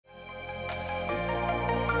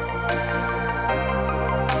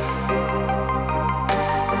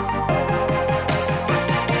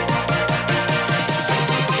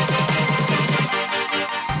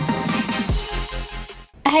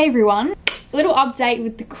Hey everyone, little update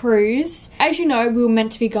with the cruise. As you know, we were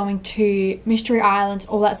meant to be going to Mystery Islands,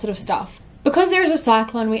 all that sort of stuff. Because there was a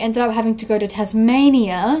cyclone, we ended up having to go to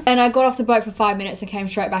Tasmania, and I got off the boat for 5 minutes and came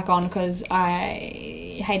straight back on because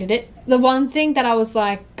I hated it. The one thing that I was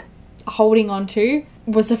like holding on to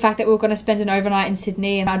was the fact that we were going to spend an overnight in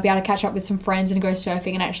Sydney and I'd be able to catch up with some friends and go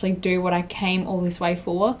surfing and actually do what I came all this way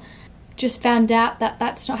for. Just found out that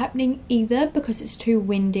that's not happening either because it's too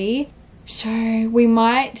windy. So we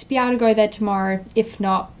might be able to go there tomorrow. If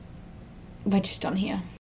not, we're just on here.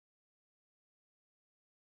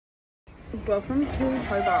 Welcome to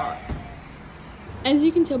Hobart. As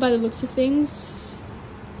you can tell by the looks of things,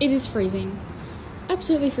 it is freezing.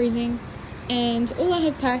 Absolutely freezing. And all I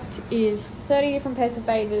have packed is 30 different pairs of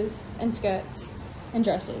bathers and skirts and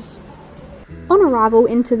dresses. On arrival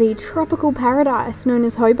into the tropical paradise known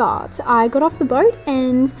as Hobart, I got off the boat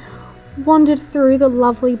and wandered through the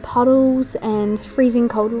lovely puddles and freezing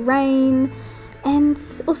cold rain, and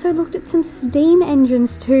also looked at some steam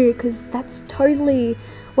engines too, because that's totally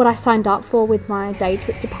what I signed up for with my day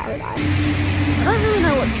trip to paradise. I don't really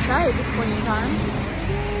know what to say at this point in time.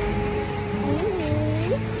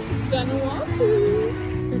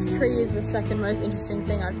 Vanuatu. This tree is the second most interesting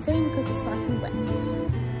thing I've seen because it's nice and wet.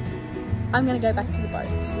 I'm gonna go back to the boat.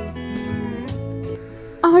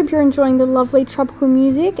 I hope you're enjoying the lovely tropical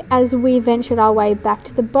music as we ventured our way back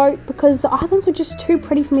to the boat, because the islands were just too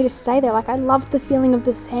pretty for me to stay there. Like, I loved the feeling of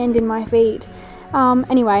the sand in my feet.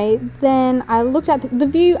 Anyway, then I looked at the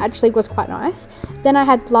view actually was quite nice. Then I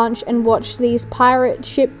had lunch and watched these pirate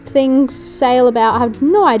ship things sail about. I have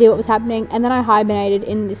no idea what was happening. And then I hibernated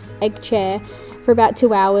in this egg chair for about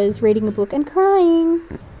 2 hours, reading a book and crying.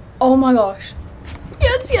 Oh my gosh.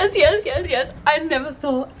 Yes. I never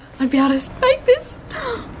thought I'd be able to make this.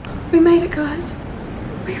 We made it, guys.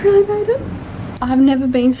 We really made it. I've never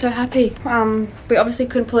been so happy. We obviously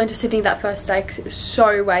couldn't pull into Sydney that first day because it was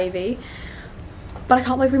so wavy. But I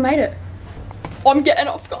can't believe we made it. I'm getting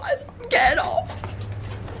off, guys. I'm getting off.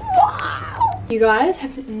 Wow. You guys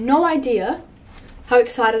have no idea how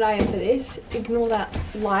excited I am for this. Ignore that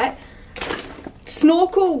light.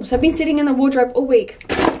 Snorkels. I've been sitting in the wardrobe all week.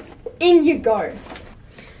 In you go.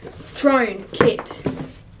 Drone kit.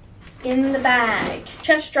 In the bag.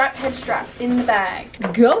 Chest strap, head strap, in the bag.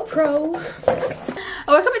 GoPro. I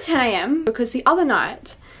woke up at 10 AM because the other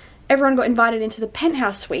night, everyone got invited into the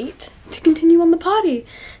penthouse suite to continue on the party.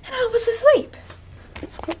 And I was asleep.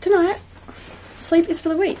 But tonight, sleep is for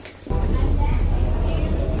the week. Morning.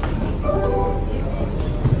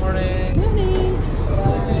 Morning.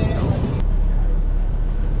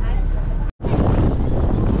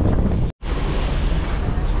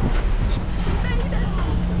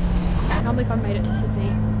 I can't believe I made it to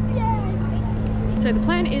Sydney. Yay! So the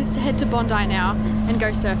plan is to head to Bondi now and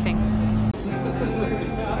go surfing.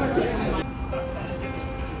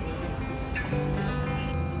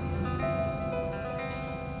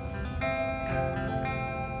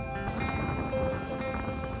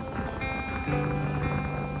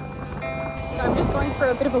 So I'm just going for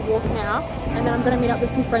a bit of a walk now, and then I'm going to meet up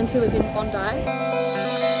with some friends who live in Bondi.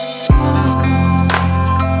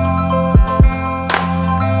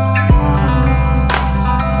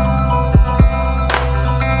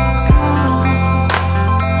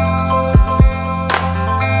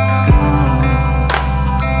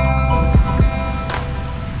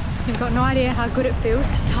 You've got no idea how good it feels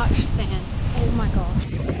to touch sand. Oh my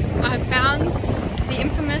gosh. I have found the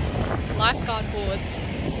infamous lifeguard boards.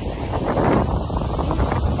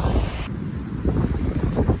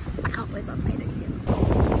 I can't believe I've made it here.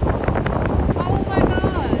 Oh my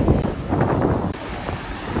god!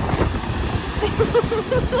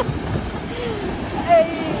 Hey!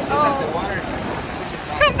 Oh!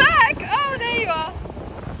 Come back! Oh, there you are!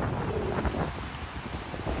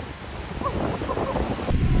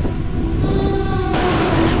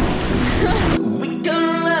 We can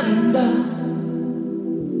remember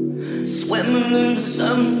swimming in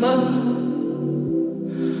December,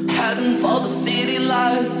 heading for the city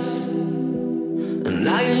lights, and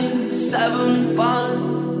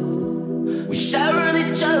 1975. We shared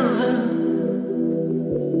each other,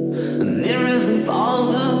 nearer than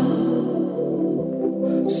farther.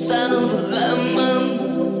 Scent of a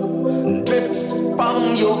lemon drips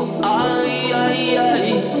from your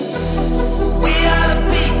eyes. We are the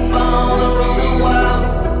people that rule the world,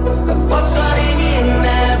 for starting in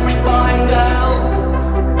every boy and girl,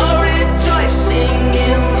 are rejoicing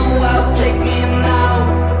in the world. Take me now,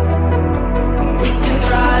 we can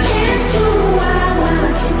try. Can't do why I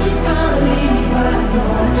can't keep gonna leave me, but I know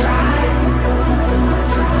I tried.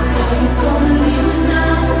 Are you gonna leave me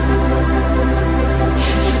now?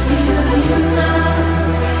 Can't you be the leader now?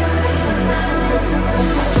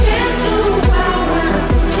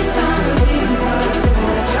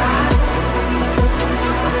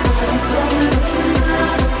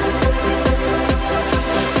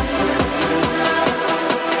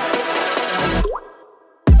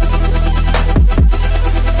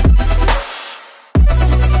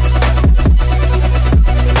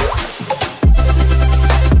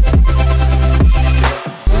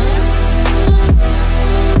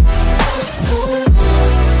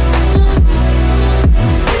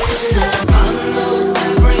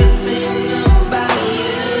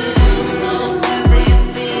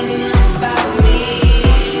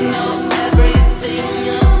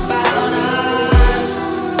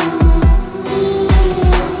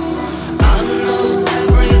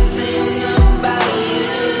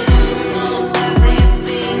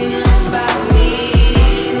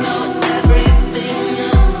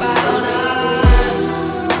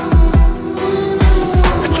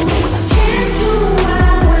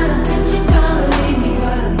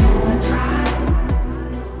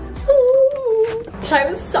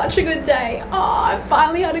 such a good day. Oh, I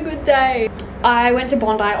finally had a good day. I went to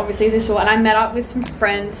Bondi, obviously, as you saw, and I met up with some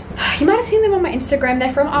friends. You might have seen them on my Instagram.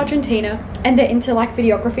 They're from Argentina and they're into like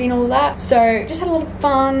videography and all of that. So just had a lot of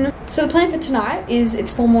fun. So the plan for tonight is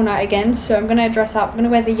it's formal night again. So I'm gonna dress up. I'm gonna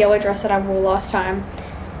wear the yellow dress that I wore last time.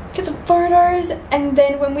 Get some photos, and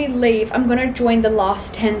then when we leave, I'm gonna join the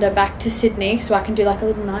last tender back to Sydney so I can do like a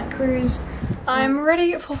little night cruise. I'm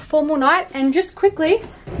ready for formal night, and just quickly,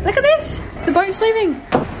 look at this, the boat's leaving.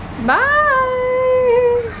 Bye.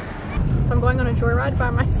 So I'm going on a joyride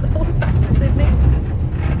by myself back to Sydney.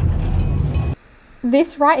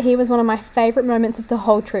 This right here was one of my favourite moments of the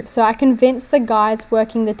whole trip. So I convinced the guys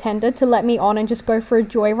working the tender to let me on and just go for a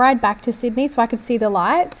joyride back to Sydney so I could see the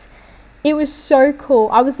lights. It was so cool.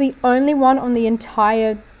 I was the only one on the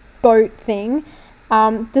entire boat thing.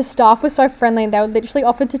 The staff was so friendly and they were literally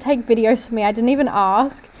offered to take videos for me. I didn't even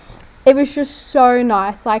ask. It was just so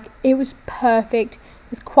nice. Like, it was perfect.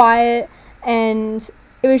 It was quiet and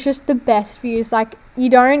it was just the best views. Like, you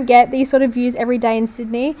don't get these sort of views every day in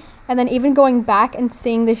Sydney. And then even going back and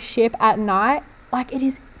seeing the ship at night, like, it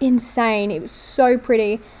is insane. It was so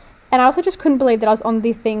pretty. And I also just couldn't believe that I was on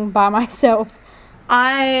the thing by myself.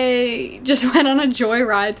 I just went on a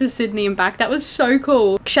joyride to Sydney and back. That was so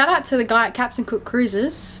cool. Shout out to the guy at Captain Cook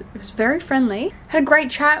Cruises. It was very friendly. Had a great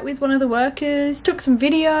chat with one of the workers. Took some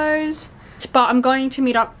videos. But I'm going to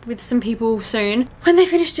meet up with some people soon when they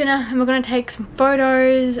finish dinner, and we're going to take some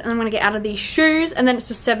photos, and I'm going to get out of these shoes, and then it's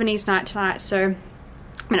the 70s night tonight. So,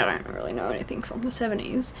 I mean, I don't really know anything from the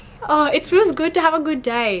 70s. Oh, it feels good to have a good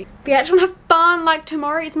day. But yeah, I just want to have fun. Like,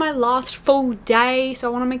 tomorrow is my last full day, so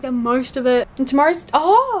I want to make the most of it. And tomorrow's,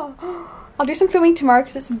 I'll do some filming tomorrow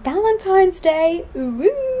because it's Valentine's Day.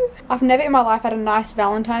 Ooh. I've never in my life had a nice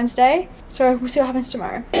Valentine's Day, so we'll see what happens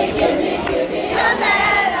tomorrow.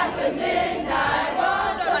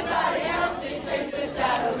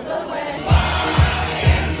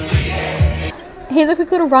 Here's a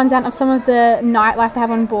quick little rundown of some of the nightlife they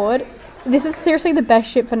have on board. This is seriously the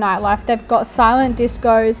best ship for nightlife. They've got silent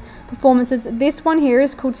discos, performances. This one here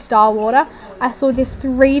is called Starwater. I saw this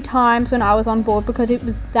 3 times when I was on board because it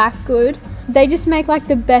was that good. They just make like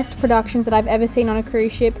the best productions that I've ever seen on a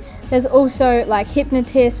cruise ship. There's also like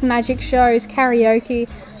hypnotists, magic shows, karaoke,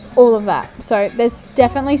 all of that. So there's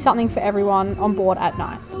definitely something for everyone on board at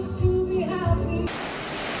night.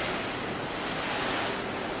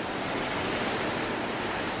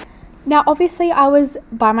 Now, obviously, I was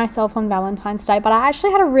by myself on Valentine's Day, but I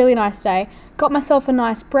actually had a really nice day. Got myself a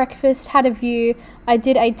nice breakfast, had a view. I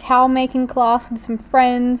did a towel making class with some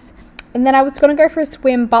friends. And then I was going to go for a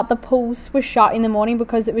swim, but the pools were shut in the morning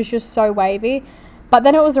because it was just so wavy. But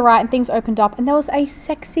then it was alright and things opened up. And there was a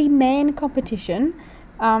sexy man competition.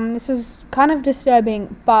 This was kind of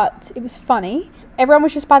disturbing, but it was funny. Everyone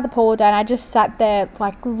was just by the pool all day, and I just sat there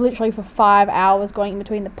like literally for 5 hours going in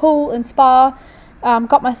between the pool and spa.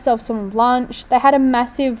 Got myself some lunch. They had a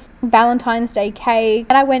massive Valentine's Day cake,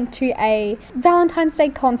 and I went to a Valentine's Day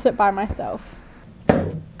concert by myself.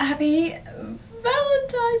 Happy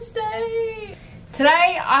Valentine's Day!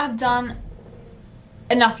 Today I've done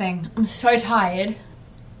nothing. I'm so tired.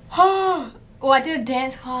 Well, I did a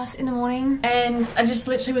dance class in the morning, and I just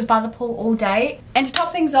literally was by the pool all day. And to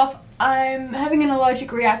top things off, I'm having an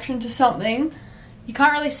allergic reaction to something. You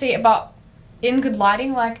can't really see it, but in good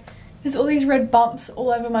lighting, like, there's all these red bumps all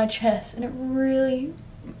over my chest, and it really,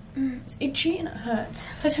 it's itchy and it hurts.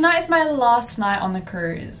 So tonight is my last night on the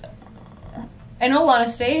cruise. In all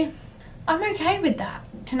honesty, I'm okay with that.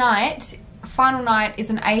 Tonight, final night, is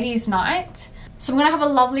an 80s night. So I'm gonna have a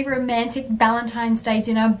lovely romantic Valentine's Day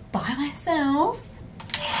dinner by myself.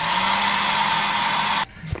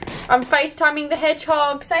 I'm FaceTiming the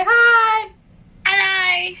hedgehog. Say hi!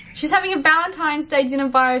 Hello! She's having a Valentine's Day dinner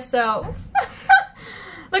by herself.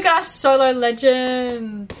 Look at our solo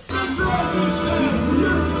legends.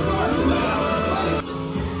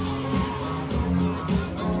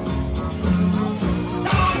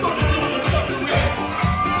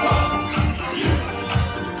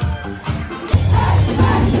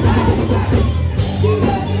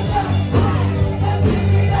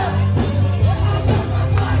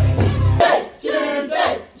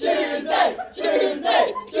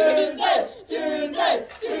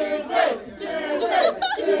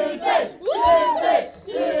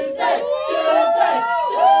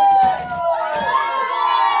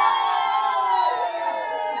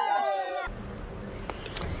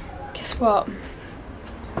 Guess what?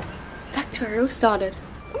 Back to where it all started.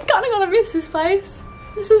 I'm kinda gonna miss this place.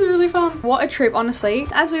 This is really fun. What a trip, honestly.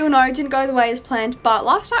 As we all know, it didn't go the way as planned, but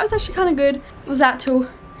last night was actually kind of good. I was out till,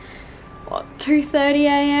 what, 2:30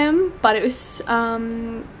 AM? But it was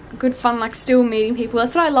good fun, like still meeting people.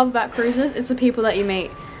 That's what I love about cruises. It's the people that you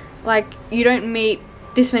meet. Like you don't meet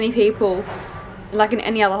this many people like in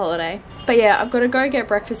any other holiday. But yeah, I've got to go get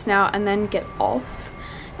breakfast now and then get off.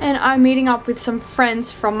 And I'm meeting up with some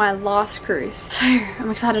friends from my last cruise. So I'm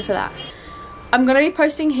excited for that. I'm going to be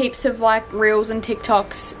posting heaps of like reels and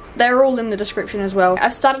TikToks. They're all in the description as well.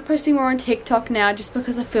 I've started posting more on TikTok now just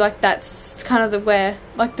because I feel like that's kind of the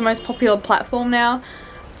most popular platform now.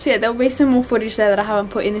 So yeah, there'll be some more footage there that I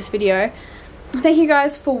haven't put in this video. Thank you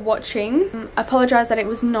guys for watching. I apologise that it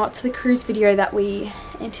was not the cruise video that we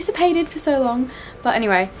anticipated for so long. But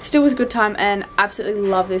anyway, still was a good time and absolutely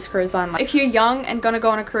love this cruise line. Like, if you're young and gonna go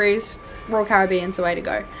on a cruise, Royal Caribbean's the way to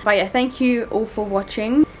go. But yeah, thank you all for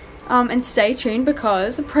watching. And stay tuned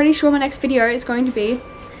because I'm pretty sure my next video is going to be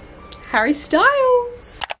Harry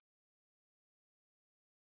Styles.